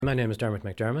My name is Dermot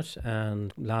McDermott,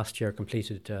 and last year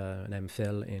completed an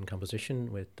MPhil in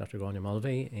composition with Dr. Gráinne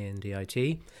Mulvey in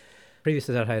DIT. Previous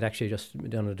to that, I had actually just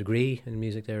done a degree in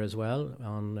music there as well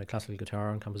on classical guitar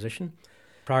and composition.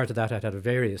 Prior to that, I'd had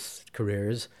various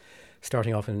careers.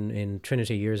 Starting off in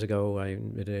Trinity years ago, I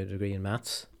did a degree in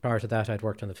maths. Prior to that, I'd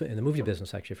worked in the movie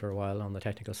business actually for a while on the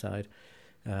technical side.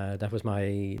 That was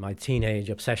my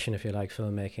teenage obsession, if you like,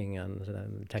 filmmaking and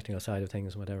the technical side of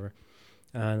things and whatever.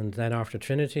 And then after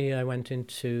Trinity, I went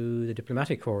into the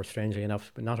diplomatic corps, strangely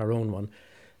enough, but not our own one.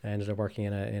 I ended up working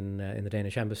in the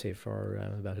Danish embassy for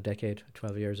about a decade,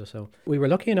 12 years or so. We were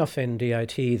lucky enough in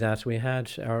DIT that we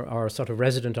had our sort of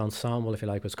resident ensemble, if you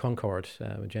like, was Concord,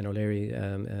 Jen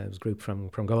O'Leary's group from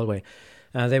Galway.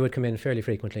 They would come in fairly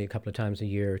frequently, a couple of times a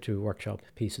year, to workshop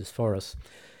pieces for us.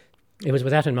 It was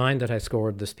with that in mind that I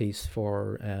scored this piece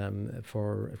for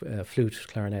flute,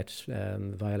 clarinet,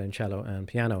 violin, cello and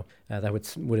piano. That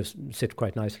would have sit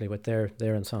quite nicely with their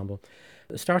ensemble.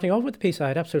 Starting off with the piece, I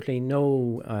had absolutely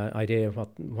no idea of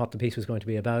what the piece was going to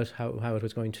be about, how it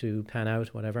was going to pan out,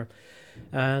 whatever.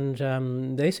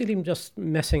 And basically just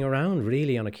messing around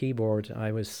really on a keyboard.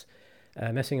 I was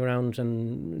messing around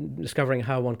and discovering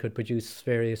how one could produce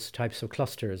various types of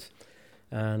clusters.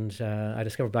 And I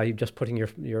discovered by just putting your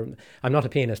I'm not a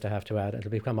pianist, I have to add.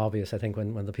 It'll become obvious, I think,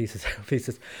 when the pieces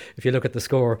if you look at the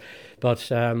score. But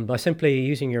by simply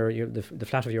using the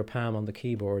flat of your palm on the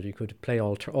keyboard, you could play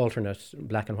alternate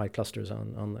black and white clusters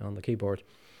on the keyboard.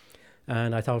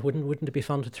 And I thought, wouldn't it be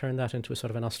fun to turn that into a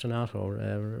sort of an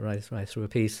ostinato right through a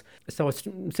piece? So it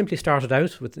simply started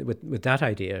out with that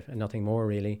idea and nothing more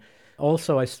really.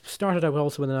 Also, I started out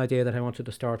also with an idea that I wanted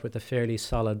to start with a fairly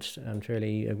solid and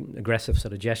fairly aggressive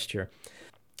sort of gesture.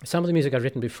 Some of the music I'd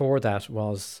written before that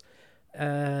was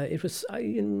quite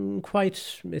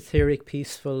etheric,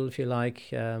 peaceful, if you like,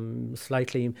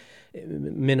 slightly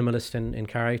minimalist in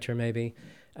character maybe.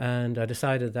 And I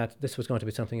decided that this was going to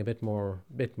be something a bit more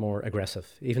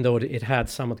aggressive, even though it had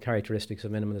some of the characteristics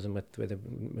of minimalism with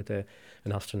an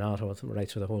ostinato right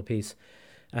through the whole piece.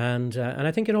 And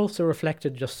I think it also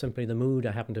reflected just simply the mood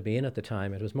I happened to be in at the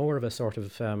time. It was more of a sort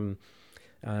of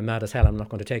mad as hell, I'm not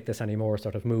going to take this anymore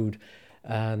sort of mood.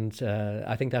 And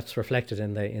I think that's reflected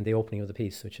in the opening of the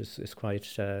piece, which is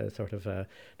quite there's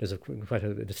quite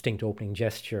a distinct opening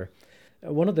gesture.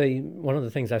 One of the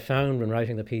things I found when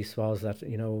writing the piece was that,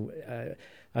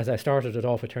 as I started it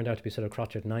off, it turned out to be sort of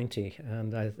crotchet 90.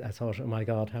 And I thought, oh my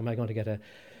God, how am I going to get a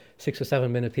 6 or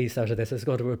 7 minute piece out of this? It's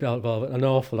going to involve an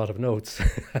awful lot of notes.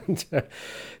 And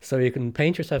so you can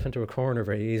paint yourself into a corner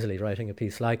very easily writing a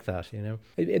piece like that,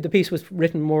 The piece was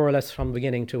written more or less from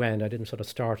beginning to end. I didn't sort of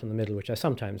start in the middle, which I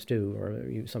sometimes do, or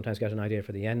you sometimes get an idea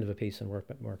for the end of a piece and work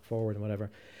forward and whatever.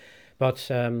 But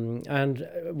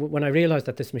when I realised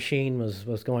that this machine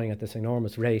was going at this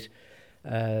enormous rate,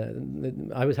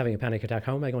 I was having a panic attack.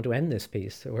 How am I going to end this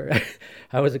piece? Or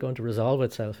how is it going to resolve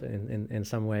itself in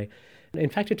some way? In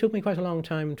fact, it took me quite a long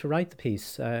time to write the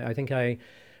piece. I think I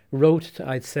wrote,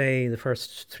 I'd say, the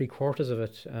first 3/4 of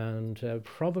it, and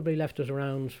probably left it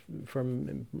around for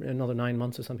another 9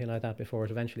 months or something like that before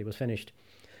it eventually was finished.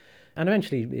 And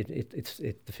eventually,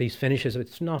 the piece finishes.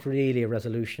 It's not really a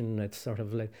resolution. It's sort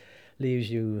of like leaves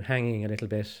you hanging a little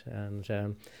bit, and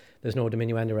there's no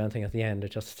diminuendo or anything at the end.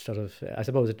 It just sort of, I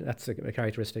suppose that's a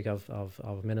characteristic of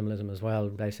minimalism as well.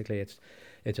 Basically, it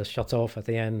just shuts off at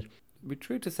the end. Would it be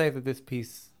true to say that this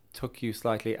piece took you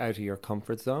slightly out of your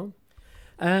comfort zone?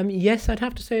 Yes, I'd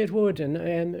have to say it would,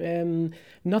 and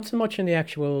not so much in the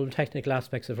actual technical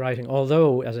aspects of writing.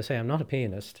 Although, as I say, I'm not a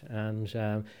pianist, and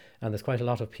there's quite a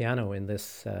lot of piano in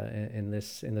this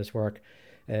work.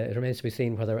 It remains to be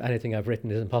seen whether anything I've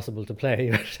written is impossible to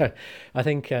play. I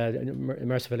think,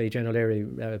 mercifully, Jen O'Leary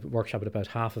workshopped about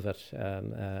half of it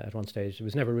at one stage. It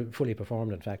was never fully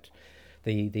performed, in fact.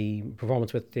 The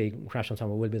performance with the Crash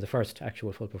Ensemble will be the first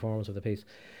actual full performance of the piece.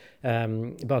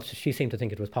 But she seemed to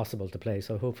think it was possible to play,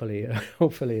 so hopefully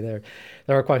there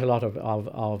are quite a lot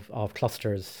of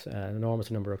clusters, an enormous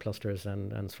number of clusters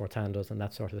and sforzandos and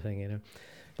that sort of thing,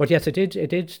 But yes, it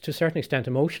did to a certain extent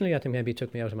emotionally. I think maybe it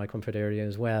took me out of my comfort area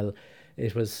as well.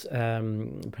 It was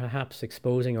perhaps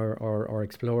exposing or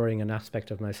exploring an aspect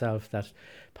of myself that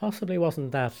possibly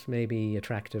wasn't that maybe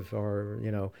attractive, or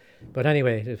But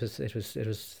anyway, it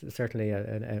was certainly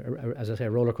as I say,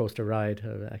 a roller coaster ride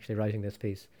actually writing this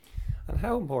piece. And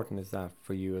how important is that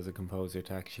for you as a composer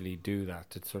to actually do that,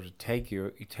 to sort of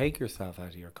take yourself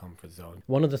out of your comfort zone?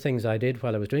 One of the things I did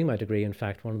while I was doing my degree, in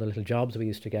fact, one of the little jobs we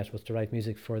used to get was to write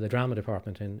music for the drama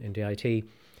department in DIT.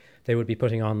 They would be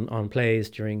putting on plays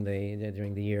during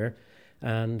the year,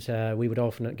 And we would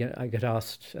often get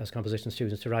asked as composition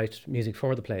students to write music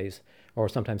for the plays, or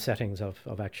sometimes settings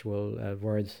of actual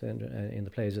words in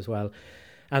the plays as well.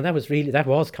 And that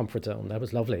was comfort zone. That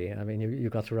was lovely. I mean, you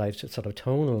got to write sort of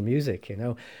tonal music, you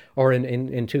know, or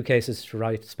in two cases to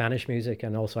write Spanish music,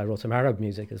 and also I wrote some Arab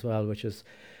music as well, which was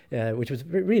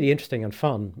really interesting and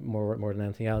fun more than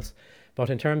anything else. But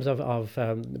in terms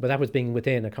but that was being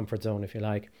within a comfort zone, if you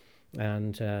like.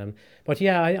 And but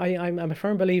yeah, I'm a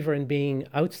firm believer in being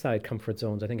outside comfort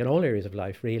zones. I think in all areas of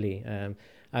life, really.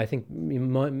 I think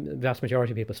the vast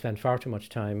majority of people spend far too much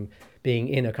time being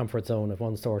in a comfort zone of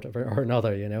one sort or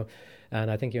another, you know.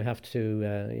 And I think you have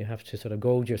to sort of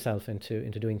goad yourself into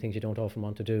doing things you don't often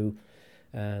want to do.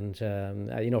 And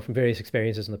you know, from various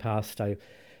experiences in the past, I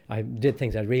did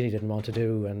things I really didn't want to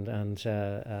do, and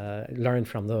learned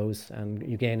from those, and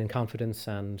you gain in confidence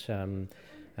and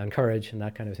courage and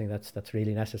that kind of thing. That's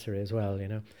really necessary as well, you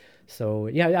know. So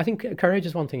yeah, I think courage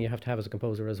is one thing you have to have as a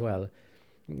composer as well.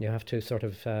 You have to sort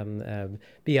of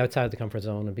be outside the comfort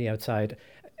zone, and be outside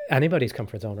anybody's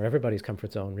comfort zone or everybody's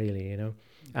comfort zone, really, you know,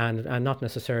 and not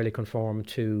necessarily conform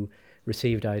to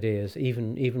received ideas,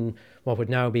 even what would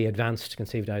now be advanced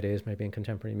conceived ideas, maybe in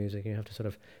contemporary music. You have to sort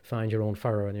of find your own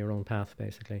furrow and your own path,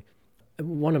 basically.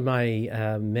 One of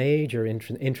my major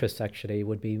interests actually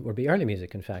would be early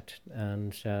music, in fact,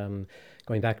 and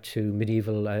going back to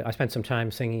medieval. I spent some time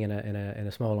singing in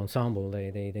a small ensemble,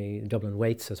 the Dublin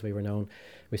Waits, as we were known.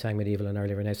 We sang medieval and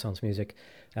early Renaissance music,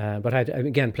 but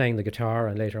again playing the guitar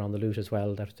and later on the lute as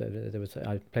well.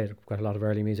 I played quite a lot of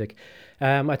early music.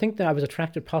 I think that I was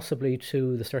attracted possibly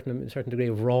to the certain degree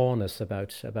of rawness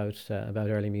about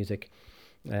early music.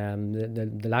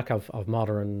 The lack of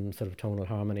modern sort of tonal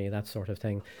harmony, that sort of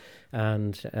thing,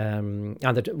 and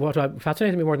what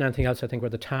fascinated me more than anything else, I think, were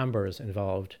the timbres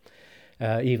involved.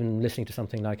 Even listening to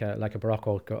something like a Baroque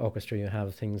orchestra, you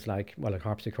have things like, well, a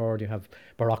harpsichord, you have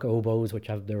Baroque oboes, which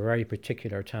have their very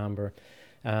particular timbre.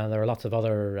 There are lots of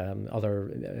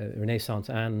other Renaissance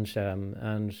and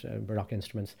Baroque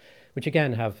instruments, which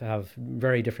again have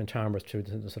very different timbres to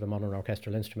the sort of modern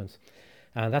orchestral instruments.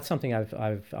 And that's something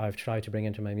I've tried to bring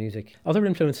into my music. Other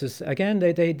influences, again,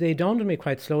 they dawned on me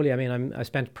quite slowly. I mean, I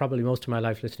spent probably most of my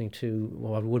life listening to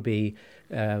what would be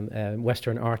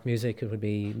Western art music. It would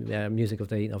be music of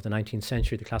the 19th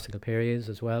century, the classical periods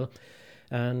as well.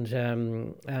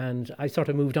 And I sort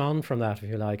of moved on from that, if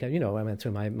you like. You know, I went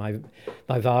through my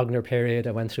Wagner period.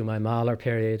 I went through my Mahler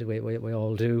period. We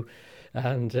all do.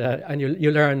 And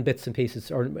you learn bits and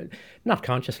pieces, or not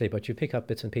consciously, but you pick up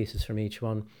bits and pieces from each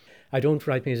one. I don't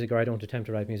write music, or I don't attempt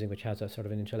to write music which has a sort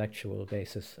of an intellectual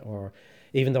basis, or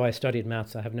even though I studied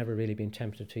maths, I have never really been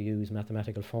tempted to use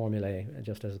mathematical formulae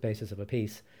just as a basis of a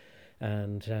piece.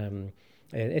 And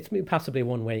it's possibly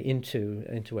one way into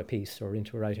a piece or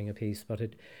into writing a piece, but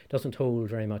it doesn't hold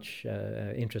very much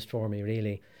interest for me,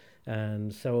 really.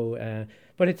 And so,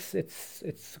 but it's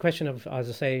a question of, as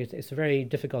I say, it's a very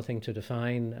difficult thing to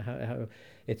define how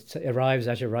it arrives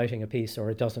as you're writing a piece,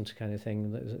 or it doesn't, kind of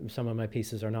thing. Some of my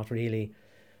pieces are not really,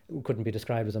 couldn't be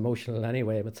described as emotional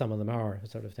anyway, but some of them are,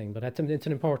 sort of thing. But it's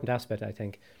an important aspect, I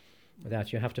think,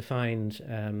 that you have to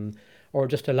find, or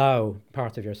just allow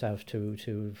parts of yourself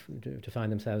to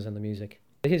find themselves in the music.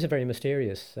 It is a very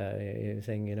mysterious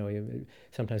thing, you know. You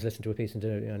sometimes listen to a piece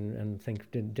and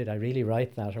think, did I really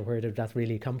write that, or where did that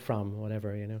really come from,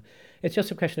 whatever, you know. It's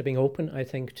just a question of being open, I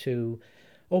think,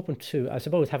 open to, I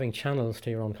suppose, having channels to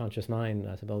your own conscious mind,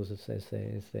 I suppose, is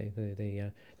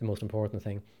the most important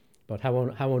thing. But how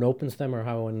one opens them, or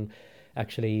how one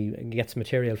actually gets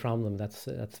material from them, that's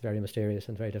very mysterious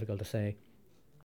and very difficult to say.